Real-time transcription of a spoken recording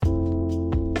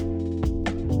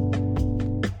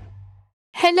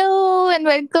Hello and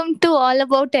welcome to All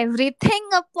About Everything,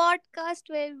 a podcast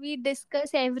where we discuss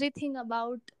everything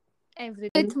about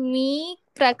everything. With me,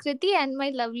 Prakriti, and my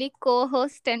lovely co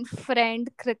host and friend,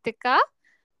 Kritika.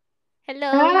 Hello.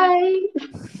 Hi.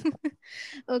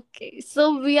 Okay,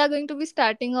 so we are going to be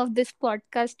starting off this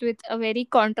podcast with a very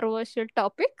controversial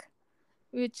topic,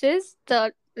 which is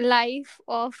the life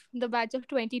of the batch of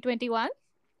 2021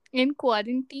 in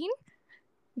quarantine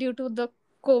due to the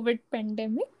COVID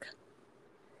pandemic.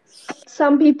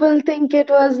 Some people think it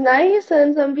was nice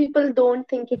and some people don't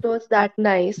think it was that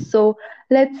nice. So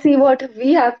let's see what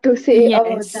we have to say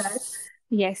about that. Yes.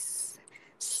 Yes.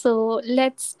 So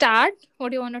let's start. What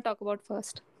do you want to talk about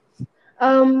first?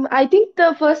 I think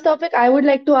the first topic I would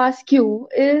like to ask you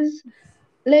is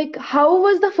like how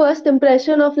was the first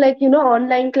impression of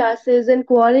online classes and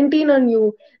quarantine on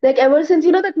you, like ever since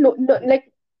that no, like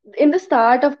in the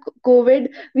start of COVID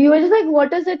we were just like,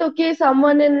 what is it? Okay,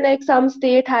 someone in like some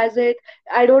state has it.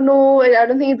 I don't know, I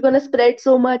don't think it's going to spread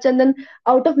so much, and then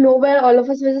out of nowhere all of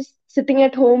us were just sitting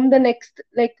at home the next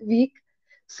like week.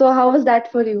 So how was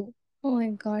that for you? Oh my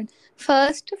god.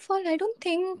 First of all, I don't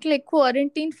think like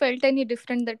quarantine felt any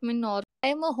different than my normal. I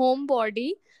am a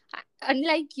homebody.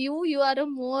 Unlike you, you are a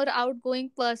more outgoing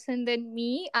person than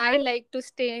me. I like to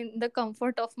stay in the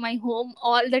comfort of my home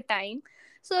all the time.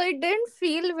 So it didn't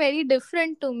feel very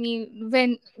different to me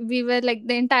when we were like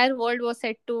the entire world was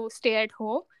set to stay at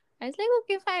home. I was like,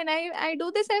 okay, fine. I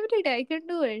do this every day. I can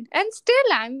do it. And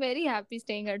still, I'm very happy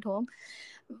staying at home.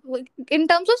 In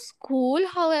terms of school,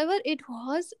 however, it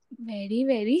was very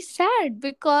very sad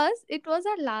because it was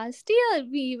our last year.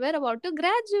 We were about to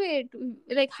graduate,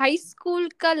 like high school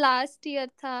का last year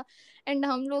था. And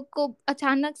हम लोग को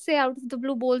अचानक से out of the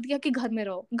blue बोल दिया कि घर में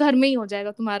रहो, घर में ही हो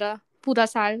जाएगा तुम्हारा पूरा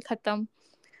साल खत्म.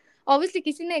 ऑब्वियसली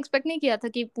किसी ने एक्सपेक्ट नहीं किया था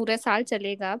कि पूरा साल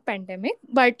चलेगा पेंडेमिक,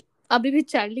 बट अभी भी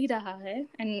चल ही रहा है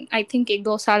एंड आई थिंक एक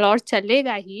दो साल और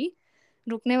चलेगा ही,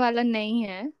 रुकने वाला नहीं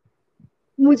है.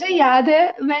 मुझे याद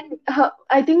है when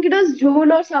I think it was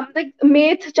जून और समथिंग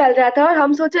मई चल रहा था और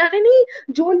हम सोचे अरे नहीं,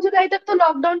 जून जुलाई तक तो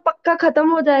लॉकडाउन पक्का खत्म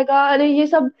हो जाएगा, अरे ये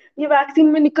सब ये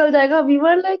वैक्सीन में निकल जाएगा. We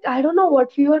were like I don't know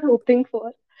what we were hoping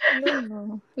for. No,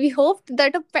 no. We hoped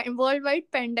that a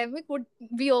worldwide pandemic would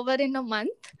be over in a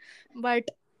month, but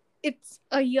it's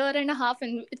a year and a half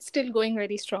and it's still going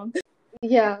very strong.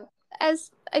 या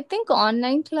As I think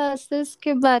online classes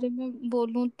के बारे में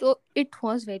बोलूँ तो it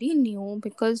was very new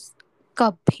because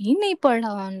कभी नहीं पढ़ा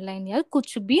online यार,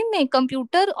 कुछ भी नहीं.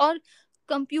 कंप्यूटर और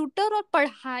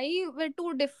पढ़ाई वे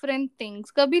टू डिफरेंट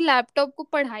थिंग्स. कभी लैपटॉप को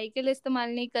पढ़ाई के लिए इस्तेमाल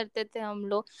नहीं करते थे हम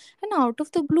लोग. And out of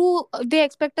the blue they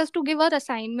expect us to give our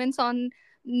assignments on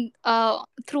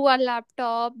through our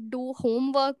laptop, do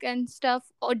homework and stuff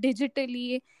or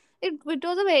digitally. It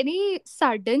was a very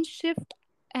sudden shift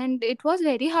and it was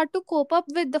very hard to cope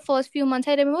up with the first few months.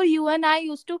 I remember you and I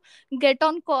used to get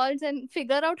on calls and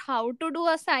figure out how to do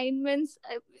assignments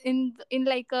in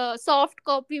like a soft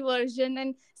copy version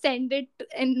and send it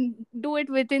and do it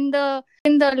within the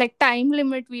in the like time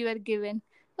limit we were given.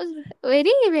 It was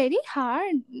very very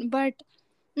hard, but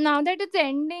now that it's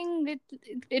ending,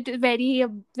 it is very a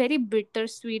very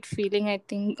bittersweet feeling. I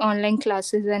think online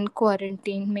classes and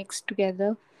quarantine mixed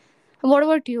together. What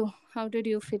about you? How did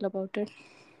you feel about it?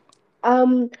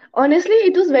 Honestly,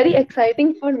 it was very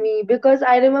exciting for me because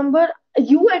I remember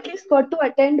you at least got to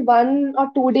attend 1 or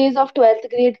 2 days of 12th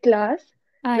grade class,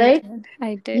 I right? did.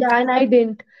 I did. Yeah, and I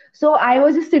didn't. So I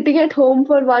was just sitting at home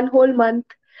for one whole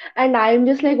month. And I'm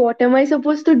just like, what am I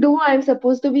supposed to do? I'm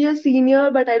supposed to be a senior,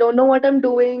 but I don't know what I'm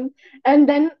doing. And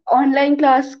then online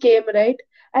class came, right?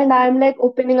 And I'm like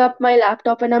opening up my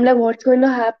laptop and I'm like, what's going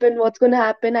to happen? What's going to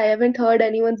happen? I haven't heard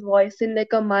anyone's voice in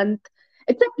like a month.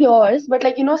 Except yours, but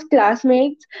like,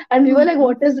 classmates. And we were like, Mhm.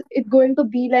 what is it going to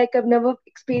be like? I've never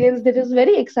experienced it. It's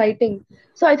very exciting.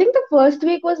 So I think the first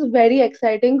week was very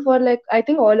exciting for like I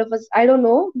think all of us. I don't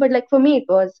know, but like for me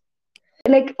it was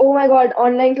like, oh my god,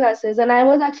 online classes, and I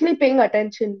was actually paying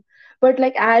attention. But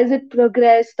like as it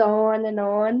progressed on and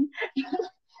on,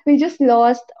 we just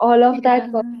lost all of that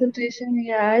Yeah. concentration we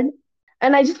had.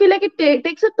 And I just feel like it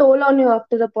takes a toll on you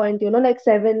after a point, like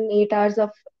 7, 8 hours of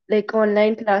like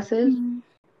online classes. Mm.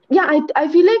 Yeah, I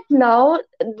feel like now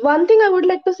one thing I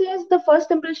would like to say is the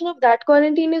first impression of that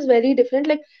quarantine is very different.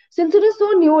 Like since it is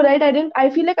so new, right? I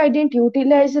feel like I didn't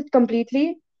utilize it completely.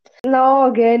 Now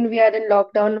again we are in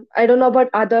lockdown. I don't know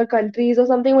about other countries or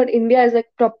something, but India is like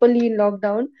properly in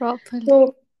lockdown. Properly.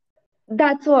 So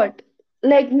that's what.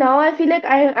 Like now I feel like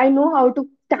I know how to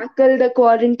tackle the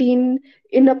quarantine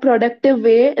in a productive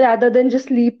way rather than just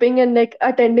sleeping and like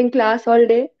attending class all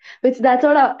day, which that's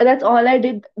all I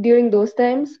did during those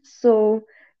times. So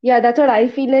yeah, that's what I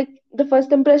feel like. the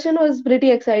first impression was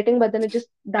pretty exciting, but then it just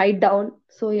died down.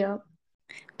 So yeah.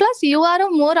 Plus, you are a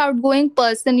more outgoing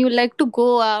person. You like to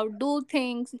go out, do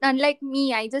things. Unlike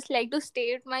me, I just like to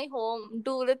stay at my home,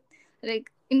 do it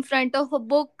like in front of a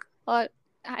book, or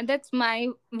that's my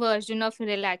version of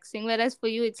relaxing. Whereas for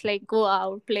you, it's like go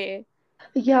out, play.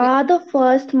 Yeah, the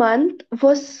first month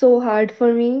was so hard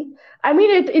for me. I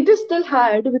mean, it is still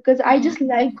hard because I just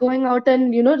like going out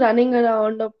and, running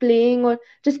around or playing or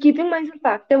just keeping myself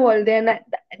active all day. And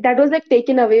that was like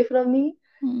taken away from me.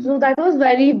 Mm-hmm. So that was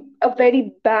a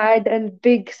very bad and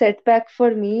big setback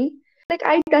for me. Like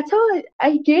that's how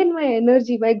I gain my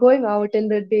energy by going out in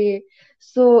the day.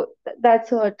 So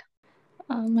that's what.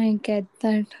 I get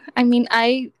that. I mean,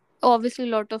 I obviously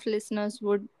a lot of listeners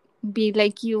would be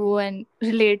like you and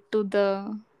relate to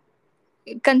the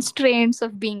constraints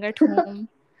of being at home.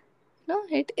 No,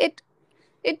 it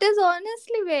is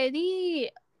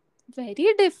honestly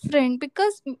very different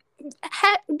because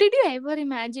did you ever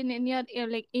imagine in your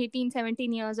like 18,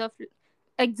 17 years of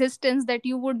existence that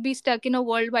you would be stuck in a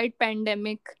worldwide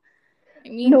pandemic? I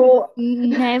mean, No,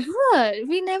 never.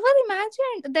 We never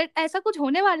imagined that ऐसा कुछ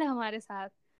होने वाला है हमारे साथ.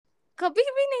 कभी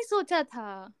भी नहीं सोचा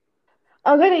था.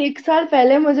 अगर 1 साल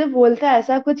पहले मुझे बोलता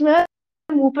ऐसा कुछ, मैं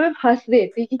मुंह पे हंस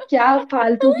देती कि क्या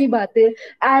फालतू की बातें.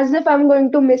 As if I'm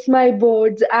going to miss my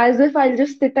boards, as if I'll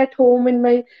just sit at home in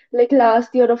my like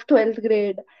last year of 12th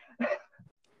grade.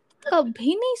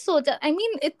 कभी नहीं सोचा. I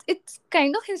mean it's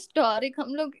kind of historic.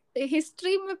 हम लोग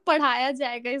हिस्ट्री में पढ़ाया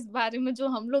जाएगा इस बारे में जो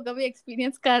हम लोग अभी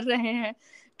एक्सपीरियंस कर रहे हैं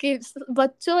कि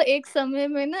बच्चों एक समय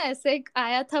में ना ऐसे एक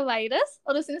आया था वायरस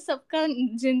और उसने सबका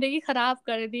जिंदगी खराब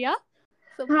कर दिया.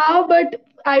 सब. हाँ, but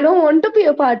I don't want to be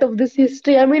a part of this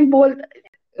history. I mean,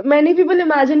 many people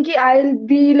imagine कि I'll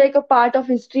be like a part of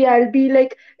history. I'll be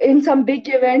like in some big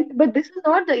event, but this is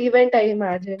not the event I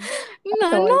imagined at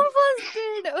none all. of us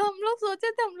did. हम लोग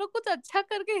सोचे थे हम लोग कुछ अच्छा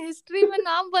करके हिस्ट्री में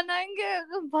नाम बनाएंगे.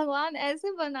 भगवान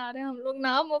ऐसे बना रहे हैं हम लोग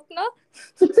नाम अपना.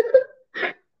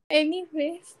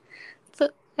 एनीवेज, तो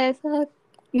ऐसा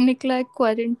निकला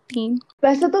क्वारंटीन.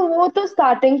 वैसे तो वो तो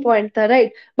स्टार्टिंग पॉइंट था,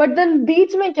 राइट? बट देन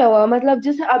बीच में क्या हुआ? मतलब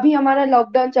जैसे अभी हमारा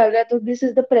लॉकडाउन चल रहा है तो this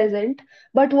is the present,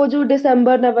 but वो जो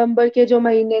दिसंबर नवंबर के जो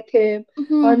महीने थे,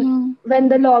 और हम्म. when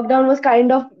the lockdown was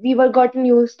kind of, we were gotten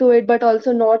used to it but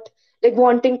also not, like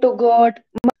wanting to go out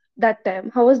that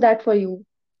time. How was that for you?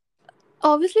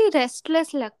 Obviously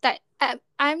restless लगता है.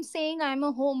 I'm saying I'm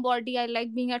a homebody. I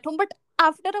like being at home, but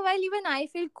after a while even I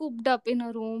feel cooped up in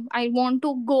a room. I want to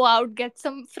go out, get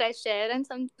some fresh air and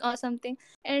some or something.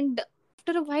 And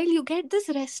after a while you get this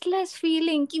restless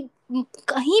feeling कि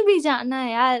कहीं भी जाना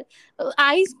है यार.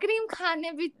 Ice cream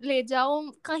खाने भी ले जाओ,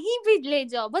 कहीं भी ले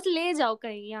जाओ, बस ले जाओ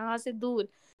कहीं यहाँ से दूर.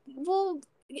 वो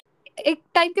एक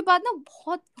टाइम के बाद ना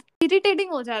बहुत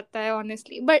इरिटेटिंग हो जाता है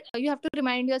honestly. But you have to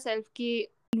remind yourself कि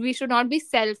we should not be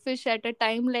selfish at a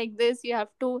time like this. You have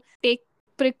to take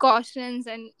precautions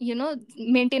and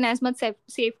maintain as much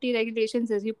safety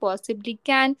regulations as you possibly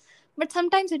can. But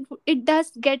sometimes it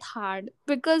does get hard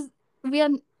because we are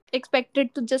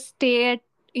expected to just stay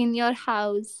in your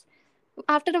house.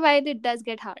 After a while it does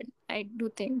get hard. I do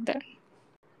think that.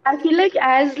 I feel like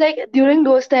as like during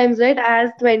those times, right, as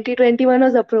 2021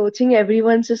 was approaching,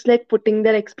 everyone's just like putting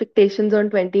their expectations on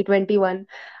 2021.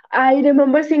 I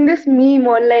remember seeing this meme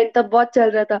online, तब बहुत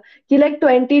चल रहा था कि like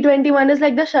 2021 is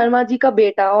like the Sharma ji का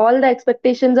बेटा. All the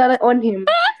expectations are on him.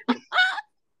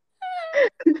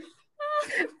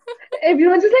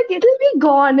 Everyone's just like, it'll be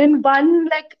gone in one,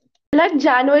 like, let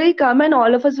January come and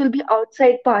all of us will be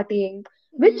outside partying,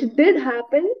 which did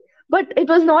happen, but it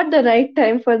was not the right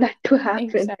time for that to happen.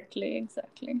 Exactly,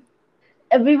 exactly.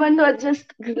 Everyone was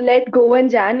just let go in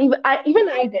Jan. Even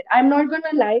I did. I'm not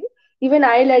gonna lie. Even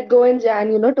I let go in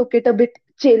Jan, took it a bit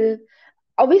chill.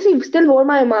 Obviously, still wore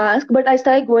my mask, but I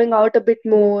started going out a bit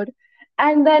more.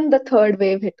 And then the third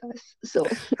wave hit us. So,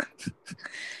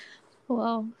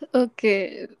 Wow.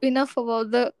 Okay. Enough about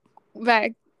the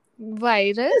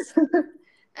virus.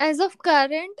 As of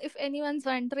current, if anyone's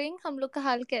wondering, हम लोग का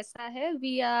हाल कैसा है?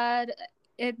 We are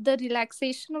at the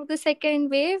relaxation of the second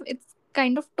wave. It's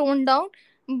kind of toned down,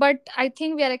 but I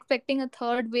think we are expecting a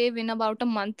third wave in about a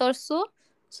month or so.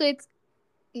 So it's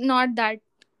not that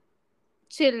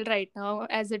chill right now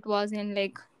as it was in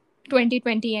like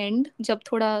 2020 end, जब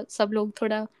थोड़ा सब लोग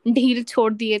थोड़ा ढील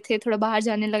छोड़ दिए थे, थोड़ा बाहर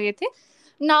जाने लगे थे.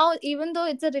 Now even though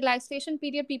it's a relaxation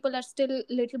period, people are still a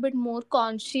little bit more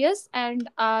conscious and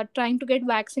are trying to get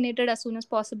vaccinated as soon as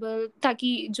possible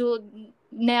ताकि जो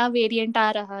नया variant आ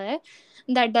रहा है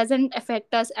that doesn't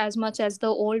affect us as much as the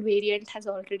old variant has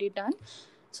already done.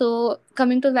 So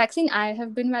coming to vaccine, I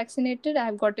have been vaccinated. I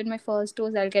have gotten my first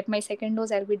dose. I'll get my second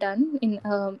dose. I'll be done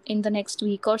in the next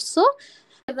week or so.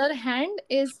 other hand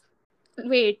is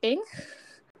waiting.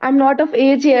 I'm not of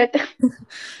age yet.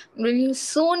 We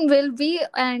soon will be,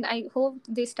 and I hope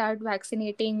they start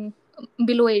vaccinating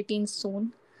below 18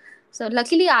 soon. So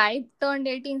luckily I turned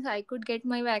 18, so I could get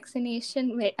my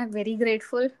vaccination. I'm very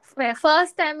grateful.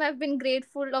 First time I've been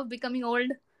grateful of becoming old,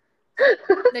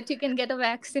 that you can get a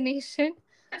vaccination.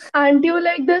 Aren't you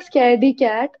like the scaredy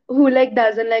cat who like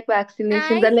doesn't like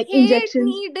vaccinations and I like hate injections?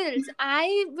 needles.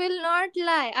 I will not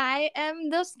lie. I am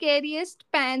the scariest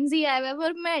pansy I've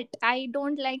ever met. I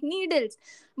don't like needles.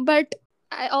 But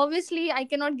I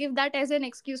cannot give that as an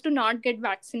excuse to not get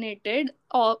vaccinated.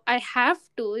 Or I have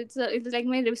to. It's like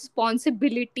my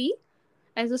responsibility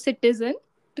as a citizen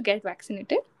to get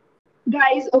vaccinated.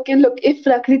 Guys, okay, look, if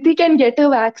Prakriti can get a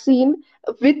vaccine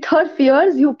with her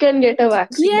fears, you can get a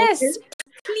vaccine, okay? Yes,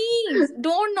 please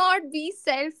do not be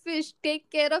selfish. Take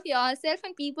care of yourself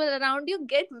and people around you.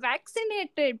 Get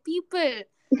vaccinated, people.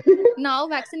 Now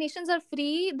vaccinations are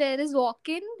free. There is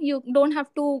walk-in. You don't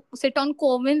have to sit on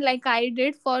Coven like I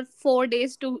did for 4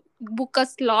 days to book a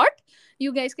slot.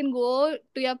 You guys can go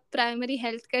to your primary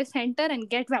healthcare center and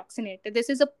get vaccinated. This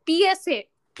is a PSA.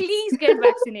 Please get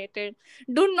vaccinated.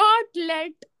 Do not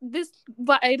let this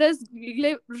virus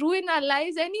ruin our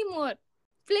lives anymore.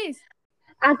 Please.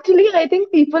 Actually, I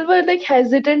think people were like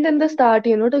hesitant in the start,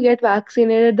 to get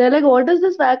vaccinated. They're like, what is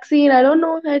this vaccine? I don't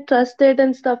know if I trust it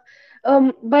and stuff.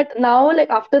 But now, like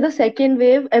after the second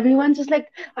wave, everyone's just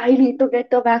like, I need to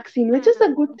get the vaccine, which is a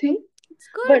good thing. It's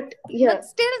good, But yeah. but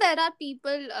still there are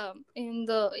people in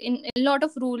a lot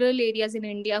of rural areas in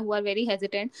India who are very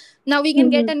hesitant. Now we can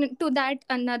get Mhm. into that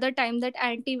another time, that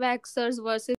anti-vaxxers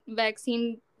versus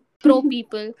vaccine pro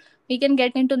people. We can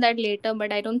get into that later,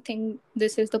 but I don't think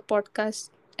this is the podcast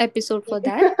episode for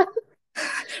that.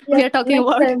 Yeah, We are talking makes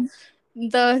about sense.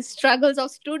 the struggles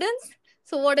of students.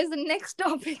 So what is the next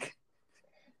topic?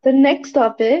 The next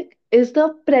topic is the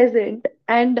present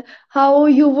and how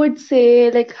you would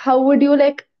say, like, how would you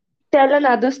like tell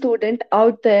another student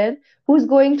out there who's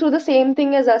going through the same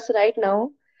thing as us right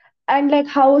now, and like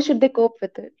how should they cope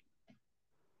with it?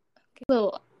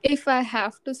 So, if I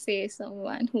have to say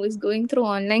someone who is going through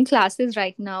online classes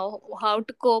right now, how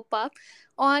to cope up,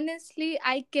 honestly,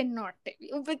 I cannot tell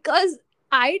you because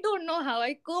I don't know how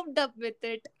I coped up with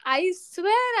it. I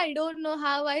swear I don't know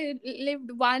how I lived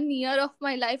 1 year of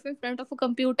my life in front of a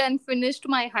computer and finished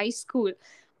my high school.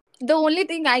 The only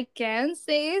thing I can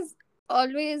say is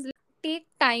always take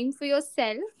time for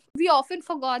yourself. We often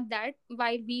forgot that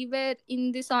while we were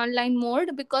in this online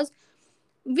mode, because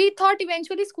we thought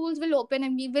eventually schools will open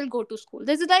and we will go to school.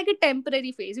 This is like a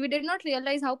temporary phase. We did not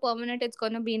realize how permanent it's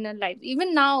going to be in our lives.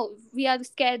 Even now we are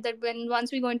scared that when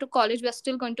once we go into college, we are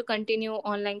still going to continue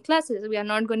online classes. We are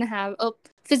not going to have a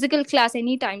physical class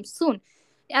anytime soon.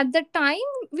 At the time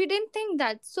we didn't think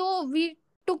that, so we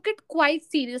took it quite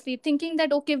seriously, thinking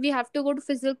that okay, we have to go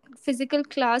to physical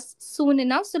class soon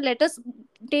enough, so let us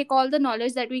take all the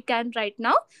knowledge that we can right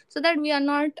now, so that we are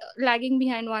not lagging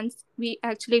behind once we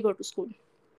actually go to school.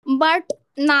 But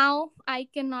now I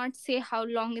cannot say how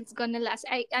long it's gonna last.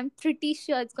 I'm pretty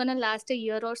sure it's gonna last a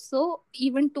year or so,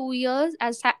 even 2 years.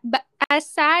 But as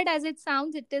sad as it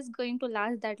sounds, it is going to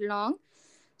last that long.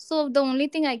 So the only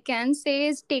thing I can say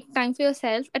is take time for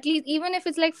yourself. At least, even if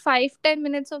it's like 5-10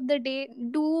 minutes of the day,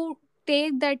 do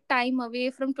take that time away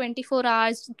from 24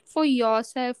 hours for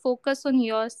yourself. Focus on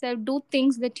yourself. Do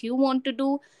things that you want to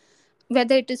do,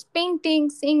 whether it is painting,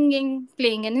 singing,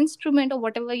 playing an instrument, or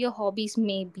whatever your hobbies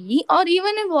may be, or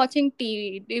even if watching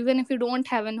TV, even if you don't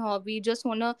have an hobby, just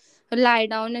want to lie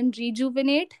down and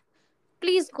rejuvenate,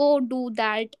 please go do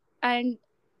that. And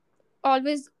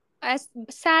always, as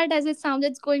sad as it sounds,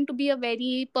 it's going to be a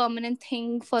very permanent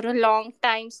thing for a long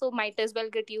time, so might as well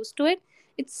get used to it.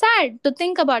 It's sad to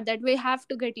think about that, we have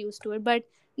to get used to it, but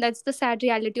that's the sad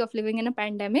reality of living in a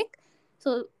pandemic.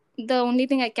 So the only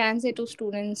thing I can say to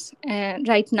students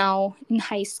right now in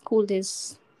high school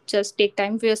is just take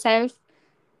time for yourself,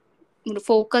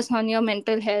 focus on your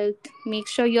mental health, make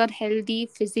sure you're healthy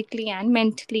physically and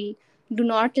mentally. Do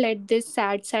not let this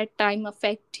sad time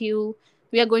affect you.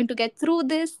 We are going to get through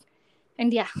this.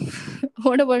 And yeah,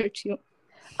 what about you?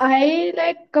 I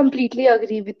like completely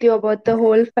agree with you about the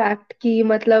whole fact ki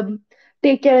matlab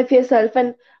take care of yourself,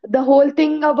 and the whole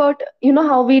thing about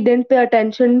how we didn't pay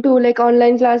attention to like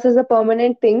online class as a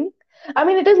permanent thing. I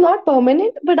mean, it is not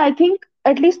permanent, but I think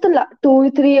at least the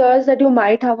 2 3 years that you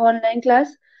might have online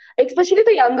class, especially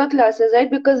the younger classes,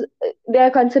 right? Because they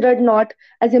are considered not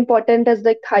as important as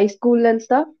like high school and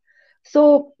stuff.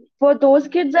 So for those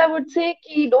kids, I would say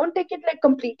ki don't take it like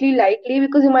completely lightly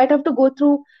because you might have to go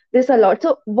through this a lot.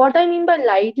 So what I mean by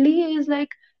lightly is like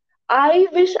I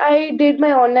wish I did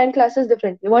my online classes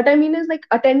differently. What I mean is like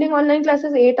attending online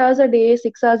classes 8 hours a day,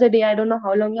 6 hours a day, I don't know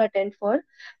how long you attend for.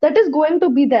 That is going to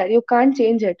be there. You can't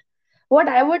change it. What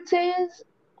I would say is,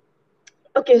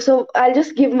 okay, so I'll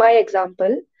just give my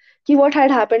example. What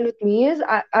had happened with me is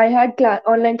I had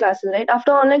online classes, right?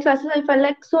 After online classes, I felt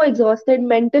like so exhausted,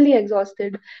 mentally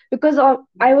exhausted, because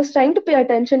I was trying to pay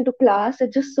attention to class.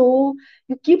 It's just so,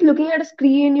 you keep looking at a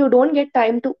screen, you don't get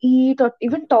time to eat or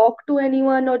even talk to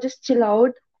anyone or just chill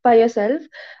out by yourself.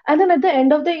 And then at the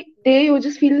end of the day, you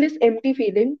just feel this empty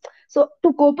feeling. So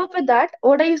to cope up with that,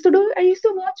 what I used to do, I used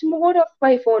to watch more of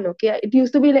my phone. Okay, it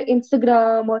used to be like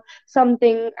Instagram or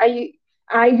something.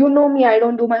 You know me, I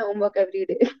don't do my homework every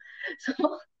day.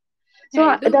 So,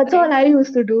 I do, that's all I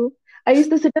used to do. I used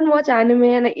to sit and watch anime,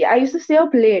 and I used to stay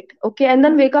up late, okay, and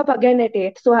then wake up again at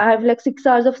 8. So I have like 6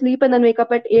 hours of sleep and then wake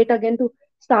up at 8 again to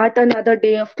start another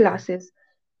day of classes.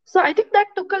 So I think that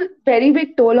took a very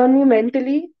big toll on me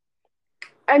mentally.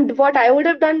 And what I would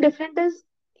have done different is,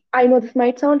 I know this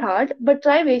might sound hard, but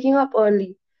try waking up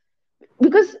early,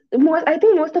 because I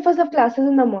think most of us have classes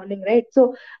in the morning, right?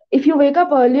 So if you wake up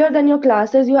earlier than your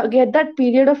classes, you get that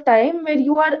period of time where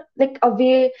you are like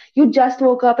away, you just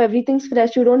woke up, everything's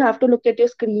fresh, you don't have to look at your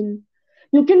screen.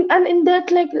 You can, and in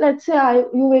that, like, let's say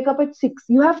you wake up at 6,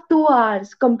 you have 2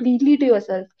 hours completely to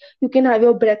yourself. You can have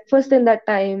your breakfast in that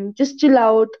time, just chill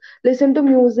out, listen to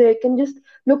music, and just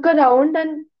look around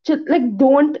and chill, like,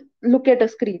 don't look at a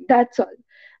screen. That's all.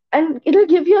 And it'll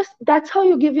give you, that's how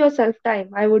you give yourself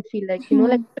time, I would feel like,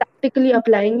 like Hmm. practically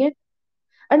applying it.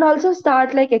 And also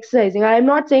start like exercising. I'm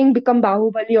not saying become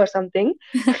Bahubali or something,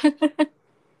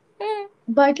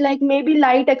 but like maybe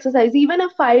light exercise, even a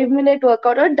 5 minute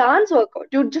workout or dance workout.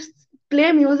 You just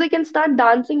play music and start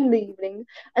dancing in the evening,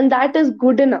 and that is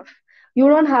good enough. You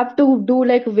don't have to do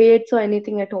like weights or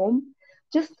anything at home.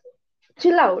 Just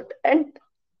chill out and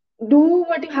do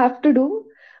what you have to do,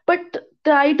 but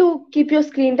try to keep your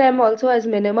screen time also as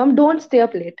minimum. Don't stay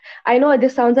up late. I know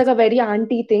this sounds like a very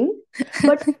auntie thing,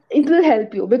 but it will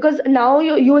help you, because now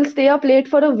you will stay up late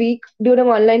for a week during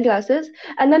online classes,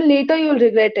 and then later you'll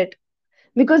regret it,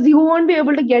 because you won't be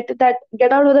able to get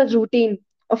out of that routine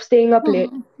of staying up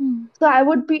late. Hmm. Hmm. So I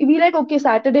would be like, okay,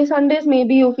 Saturday, Sundays,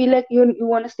 maybe you feel like you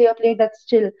want to stay up late, that's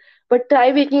chill. But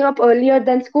try waking up earlier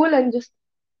than school and just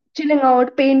chilling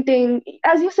out, painting,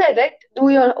 as you said, right? Do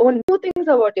your own new things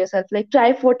about yourself. Like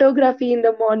try photography in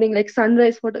the morning, like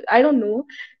sunrise photo. I don't know.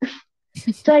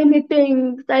 Try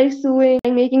knitting, try sewing,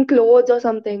 making clothes or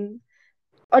something.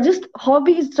 Or just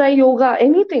hobbies, try yoga,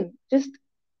 anything. Just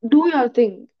do your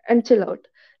thing and chill out.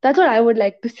 That's what I would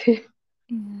like to say.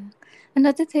 Yeah.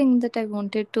 Another thing that I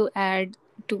wanted to add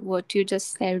to what you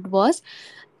just said was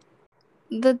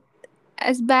the,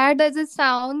 as bad as it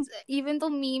sounds, even though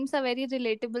memes are very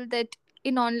relatable, that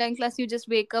in online class you just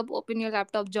wake up, open your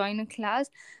laptop, join a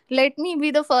class. Let me be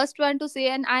the first one to say,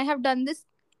 and I have done this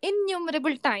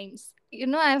innumerable times.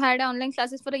 I've had online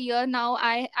classes for a year now.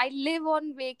 I live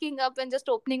on waking up and just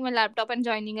opening my laptop and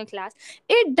joining a class.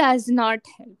 It does not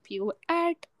help you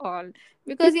at all,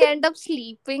 because you end up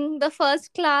sleeping the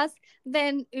first class,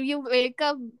 then you wake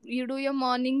up, you do your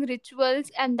morning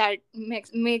rituals, and that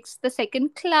makes the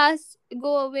second class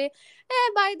go away.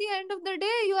 By the end of the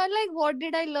day, you are like, what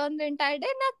did I learn the entire day?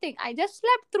 Nothing. I just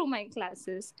slept through my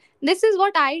classes. This is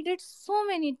what I did so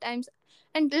many times.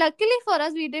 And luckily for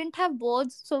us, we didn't have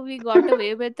boards, so we got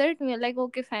away with it. We were like,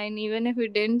 okay, fine. Even if we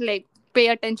didn't like pay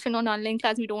attention on online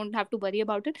class, we don't have to worry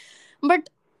about it. But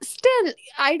still,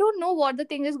 I don't know what the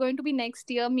thing is going to be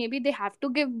next year. Maybe they have to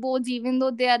give boards even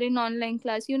though they are in online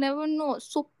class. You never know.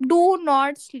 So do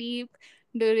not sleep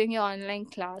during your online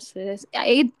classes.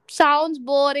 It sounds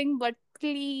boring, but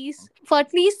please, for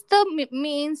at least the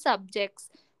main subjects,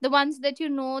 the ones that you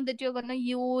know that you're going to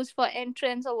use for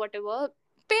entrance or whatever,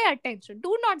 pay attention.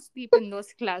 Do not sleep in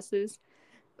those classes.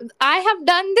 I have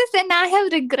done this and I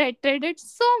have regretted it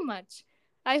so much.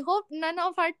 I hope none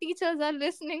of our teachers are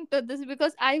listening to this,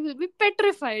 because I will be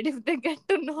petrified if they get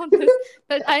to know this,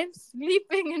 that I'm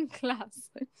sleeping in class.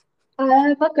 I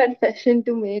have a confession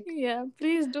to make. Yeah,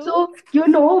 please do. So, you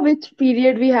know which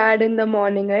period we had in the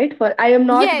morning, right? For I am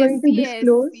not Yes, going to yes,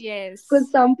 disclose because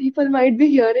yes, some people might be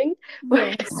hearing, but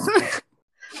yes.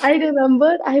 I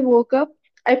remember I woke up,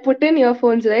 I put in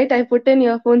earphones, right? I put in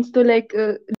earphones to like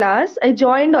class. I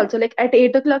joined also, like at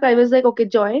 8 o'clock, I was like, okay,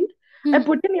 joined. I Hmm.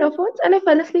 put in earphones and I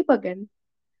fell asleep again.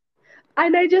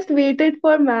 And I just waited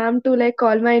for ma'am to like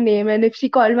call my name, and if she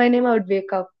called my name, I would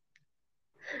wake up.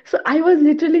 So I was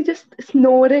literally just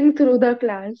snoring through the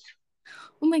class.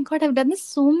 Oh my god, I've done this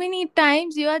so many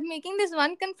times. You are making this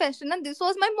one confession, and this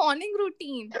was my morning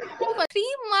routine. For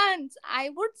 3 months, I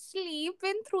would sleep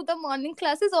in through the morning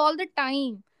classes all the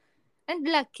time. And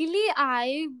luckily,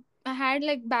 I had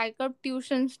like backup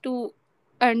tuitions to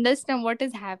understand what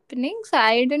is happening. So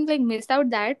I didn't like miss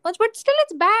out that much. But still,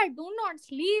 it's bad. Do not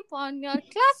sleep on your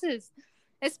classes.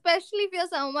 Especially if you're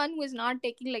someone who is not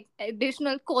taking like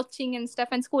additional coaching and stuff,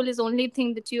 and school is only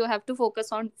thing that you have to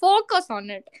focus on. Focus on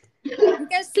it. You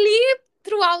can sleep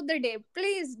throughout the day.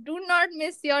 Please do not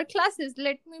miss your classes.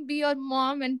 Let me be your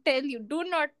mom and tell you, do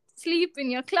not sleep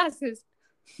in your classes.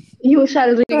 You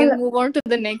shall We can recall. move on to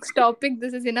the next topic.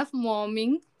 This is enough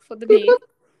momming for the day.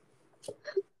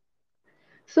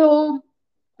 So,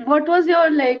 what was your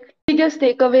like biggest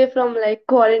takeaway from like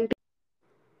quarantine?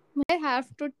 I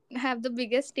have to have the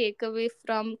biggest takeaway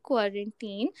from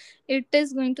quarantine. It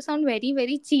is going to sound very,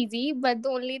 very cheesy, but the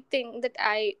only thing that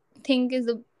I think is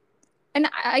the and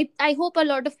I hope a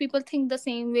lot of people think the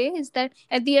same way is that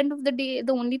at the end of the day,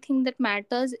 the only thing that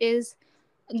matters is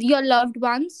your loved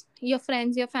ones, your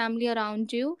friends, your family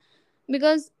around you.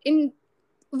 Because in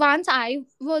once I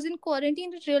was in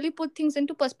quarantine, it really put things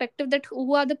into perspective that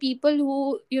who are the people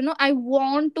who, I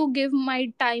want to give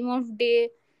my time of day,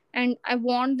 and I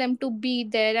want them to be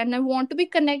there, and I want to be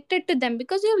connected to them,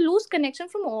 because you lose connection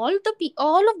from all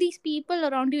of these people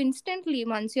around you instantly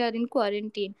once you are in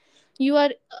quarantine. You are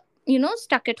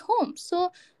stuck at home.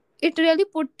 So it really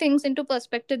put things into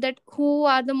perspective that who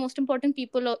are the most important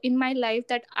people in my life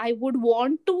that I would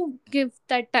want to give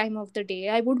that time of the day.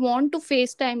 I would want to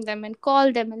FaceTime them and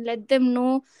call them and let them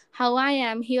know how I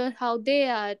am here, how they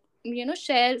are,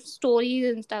 share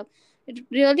stories and stuff. It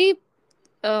really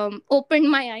opened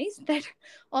my eyes that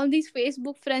all these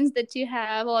Facebook friends that you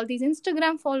have, all these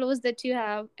Instagram followers that you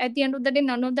have, at the end of the day,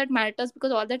 none of that matters,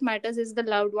 because all that matters is the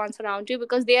loved ones around you,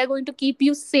 because they are going to keep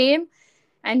you sane,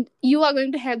 and you are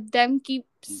going to help them keep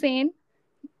sane.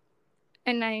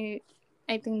 And I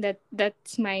think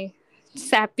that's my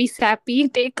sappy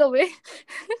takeaway.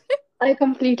 I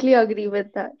completely agree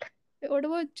with that. What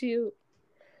about you?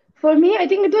 For me, I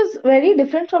think it was very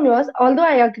different from yours, although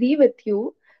I agree with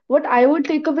you. What I would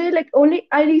take away, like, only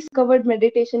I discovered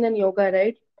meditation and yoga,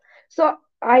 right? So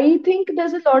I think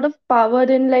there's a lot of power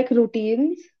in like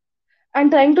routines and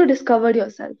trying to discover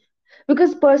yourself.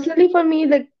 Because personally, for me,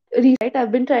 like, recent, right,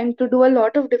 I've been trying to do a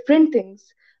lot of different things,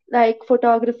 like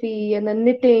photography and then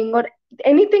knitting or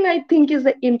anything I think is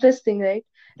interesting, right?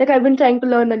 Like, I've been trying to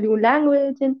learn a new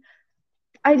language, and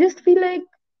I just feel like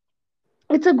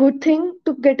it's a good thing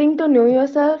to getting to know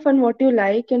yourself and what you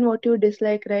like and what you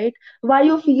dislike, right? Why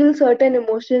you feel certain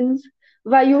emotions,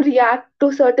 why you react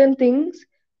to certain things.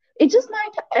 It just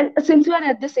might, and since we are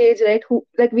at this age, right, who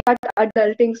like we are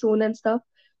adulting soon and stuff,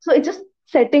 so it's just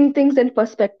setting things in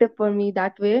perspective for me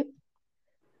that way.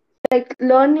 Like,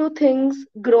 learn new things,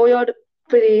 grow your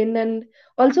brain, and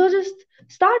also just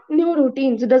start new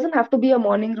routines. It doesn't have to be a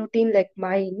morning routine like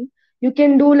mine. You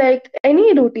can do like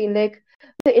any routine, like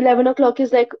 11 o'clock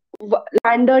is like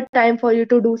standard time for you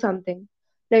to do something,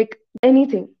 like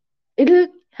anything. It'll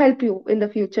help you in the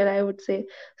future, I would say.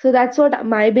 So that's what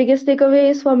my biggest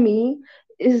takeaway is for me,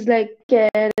 is like care,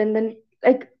 and then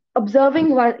like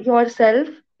observing yourself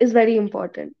is very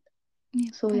important.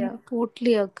 Yep, So I yeah.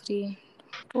 totally agree.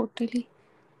 Totally.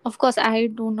 Of course, I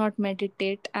do not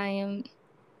meditate. I am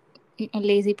a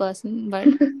lazy person, but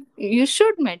you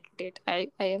should meditate. I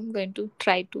am going to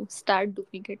try to start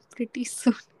doing it pretty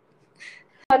soon.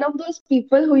 One of those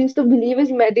people who used to believe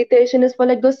his meditation is for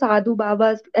like those sadhu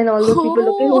babas and all those people,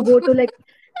 okay, Oh, who go to like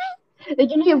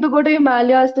you have to go to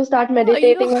Himalayas to start you.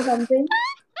 meditating or something.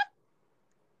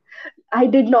 I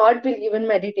did not believe in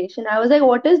meditation. I was like,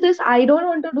 what is this? I don't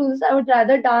want to do this. I would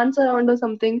rather dance around or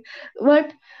something.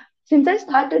 But since I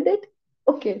started it,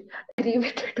 okay, I agree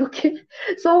with it, okay.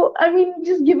 So I mean,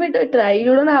 just give it a try.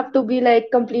 You don't have to be like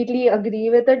completely agree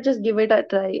with it. Just give it a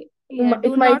try. Yeah, It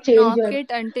do might not change knock your,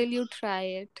 it until you try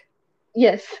it.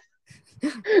 yes.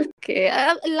 Okay,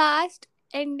 last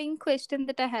ending question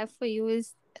that I have for you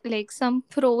is like some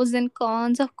pros and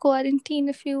cons of quarantine,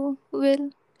 if you will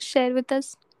share with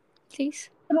us, please.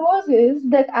 Pros is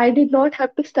that I did not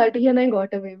have to study and I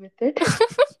got away with it.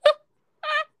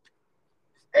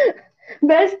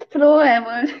 Best pro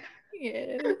ever.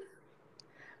 Yeah.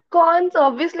 Cons,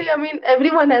 obviously, I mean,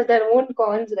 everyone has their own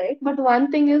cons, right? But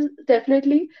one thing is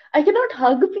definitely, I cannot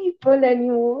hug people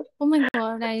anymore. Oh my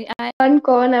god, I One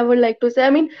con I would like to say, I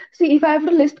mean, see, if I have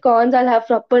to list cons, I'll have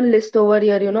proper list over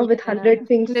here, with yeah. 100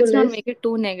 things to Let's not list. make it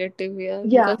too negative here,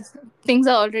 Yeah, because things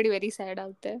are already very sad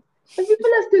out there. and people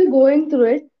are still going through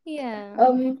it. Yeah.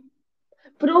 Um,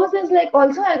 pros is like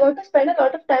also I got to spend a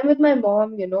lot of time with my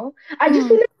mom, I just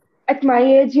feel Hmm. like at my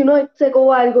age, it's like, oh,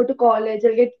 I'll go to college,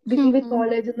 I'll get busy Hmm. with Hmm.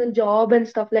 college and then job and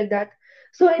stuff like that.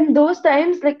 So in those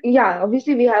times, like, yeah,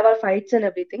 obviously we have our fights and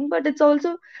everything, but it's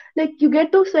also like you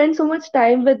get to spend so much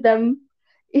time with them.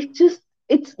 It's just,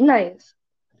 it's nice.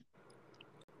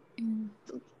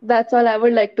 That's all I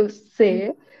would like to Hmm.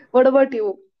 say. What about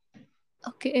you?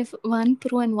 Okay, if one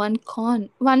pro and one con.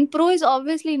 One pro is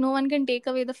obviously no one can take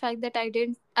away the fact that I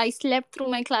slept through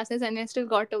my classes and I still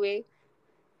got away.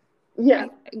 Yeah.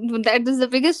 That is the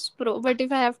biggest pro. But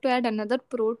if I have to add another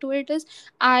pro to it is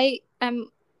I am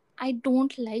I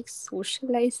don't like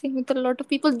socializing with a lot of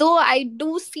people. Though I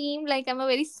do seem like I'm a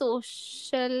very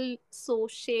sociable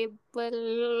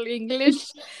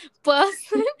English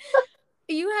person.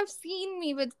 You have seen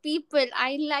me with people.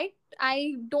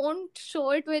 I don't show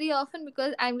it very often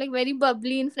because I'm like very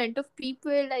bubbly in front of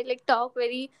people. I like talk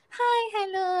very hi,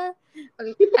 hello.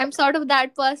 I'm sort of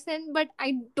that person, but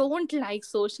I don't like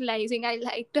socializing. I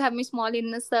like to have my small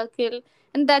inner circle,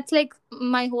 and that's like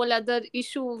my whole other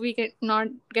issue. We can not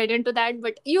get into that,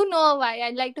 but you know why.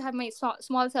 I like to have my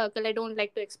small circle. I don't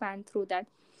like to expand through that.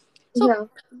 So Yeah.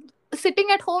 sitting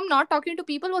at home not talking to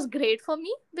people was great for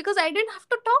me because I didn't have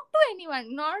to talk to anyone.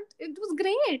 Not It was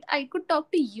great. I could talk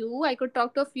to you. I could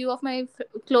talk to a few of my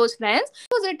close friends.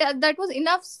 That was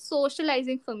enough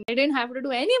socializing for me. I didn't have to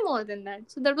do any more than that.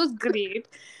 So that was great.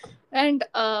 And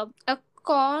a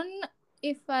con,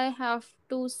 if I have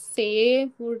to say,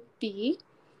 would be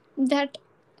that,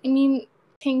 I mean,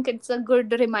 think it's a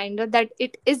good reminder that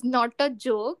it is not a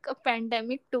joke. A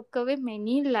pandemic took away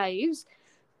many lives.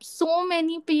 So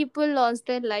many people lost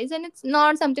their lives, and it's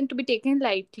not something to be taken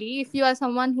lightly. If you are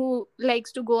someone who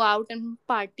likes to go out and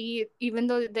party even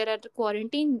though there are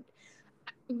quarantine,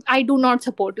 I do not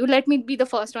support you. Let me be the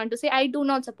first one to say I do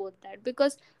not support that,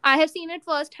 because I have seen it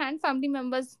firsthand. Family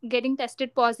members getting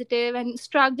tested positive and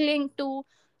struggling to,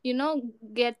 you know,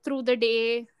 get through the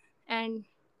day, and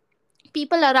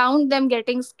people around them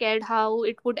getting scared how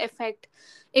it would affect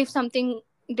if something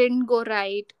didn't go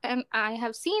right. And I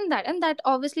have seen that, and that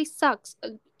obviously sucks.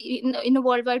 In a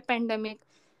worldwide pandemic,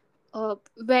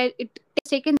 where it has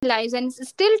taken lives and it's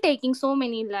still taking so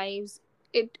many lives,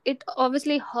 it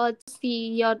obviously hurts to see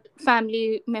your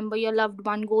family member, your loved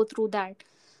one, go through that.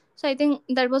 So I think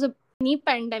that was a any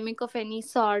pandemic of any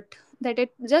sort, that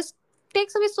it just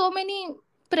takes away so many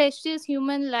precious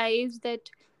human lives, that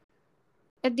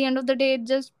at the end of the day it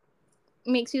just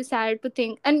makes you sad to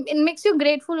think, and it makes you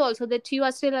grateful also that you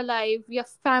are still alive, your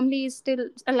family is still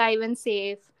alive and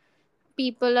safe,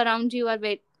 people around you are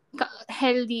very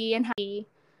healthy and happy.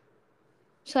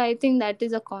 So I think that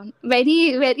is a con,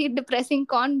 very very depressing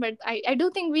con, but I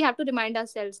do think we have to remind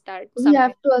ourselves that We somewhere.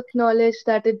 have to acknowledge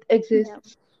that it Yeah,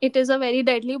 exists. it is a very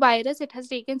deadly virus. It has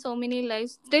taken so many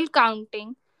lives, still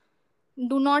counting.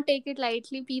 Do not take it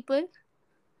lightly, people.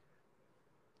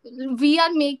 We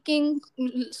are making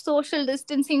social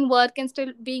distancing work and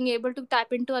still being able to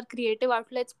tap into our creative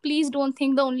outlets. Please don't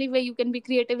think the only way you can be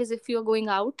creative is if you're going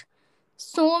out.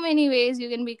 So many ways you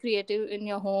can be creative in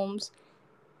your homes.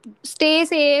 Stay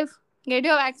safe, get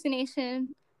your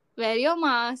vaccination, wear your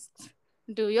masks,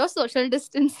 do your social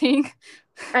distancing,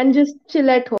 And just chill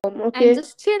at home, and okay?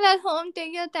 just chill at home.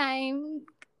 Take your time.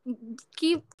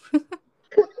 Keep.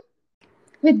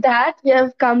 With that, we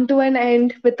have come to an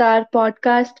end with our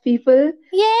podcast, people. And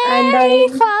Yay!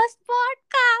 First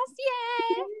podcast!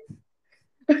 Yay!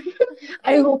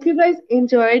 I hope you guys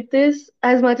enjoyed this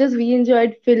as much as we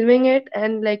enjoyed filming it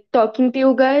and like talking to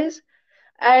you guys.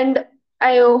 And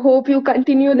I hope you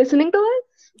continue listening to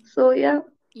us. So, yeah,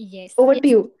 Yes, over to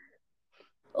yes. you.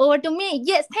 Over to me.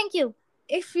 Yes, thank you.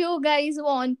 If you guys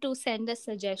want to send us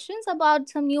suggestions about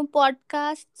some new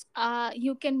podcasts,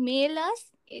 you can mail us.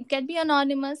 It can be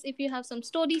anonymous. If you have some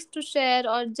stories to share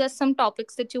or just some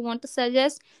topics that you want to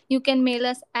suggest, you can mail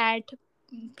us at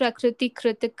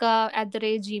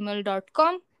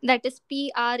prakritikritika@gmail.com. That is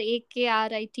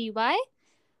Prakritika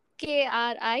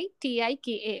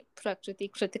Prakriti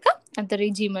Kritika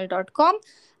 @gmail.com.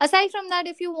 Aside from that,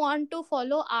 if you want to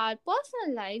follow our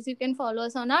personal lives, you can follow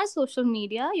us on our social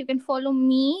media. You can follow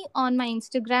me on my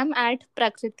Instagram at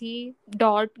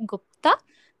prakriti.gupta.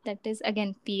 That is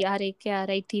again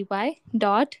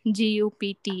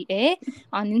Prakrity.Gupta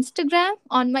on Instagram.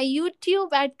 On my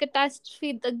YouTube at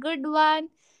Catastrophe the Good One.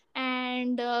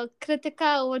 And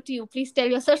Kritika, over to you. Please tell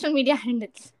your social media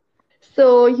handles.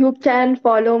 So, you can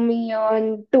follow me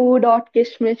on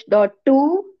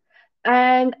 2.kishmish.2.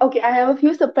 And okay, I have a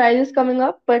few surprises coming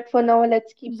up, but for now,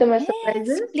 let's keep them as Yes,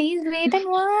 surprises. please wait and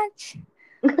watch.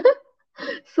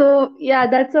 So, yeah,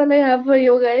 that's all I have for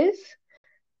you guys.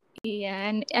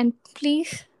 Yeah, and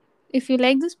please, if you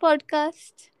like this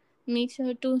podcast, make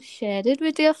sure to share it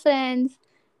with your friends.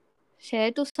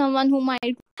 Share to someone who might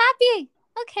be happy.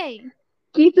 Okay.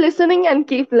 Keep listening and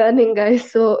keep learning, guys.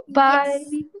 So, bye.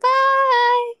 Yes.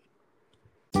 Bye.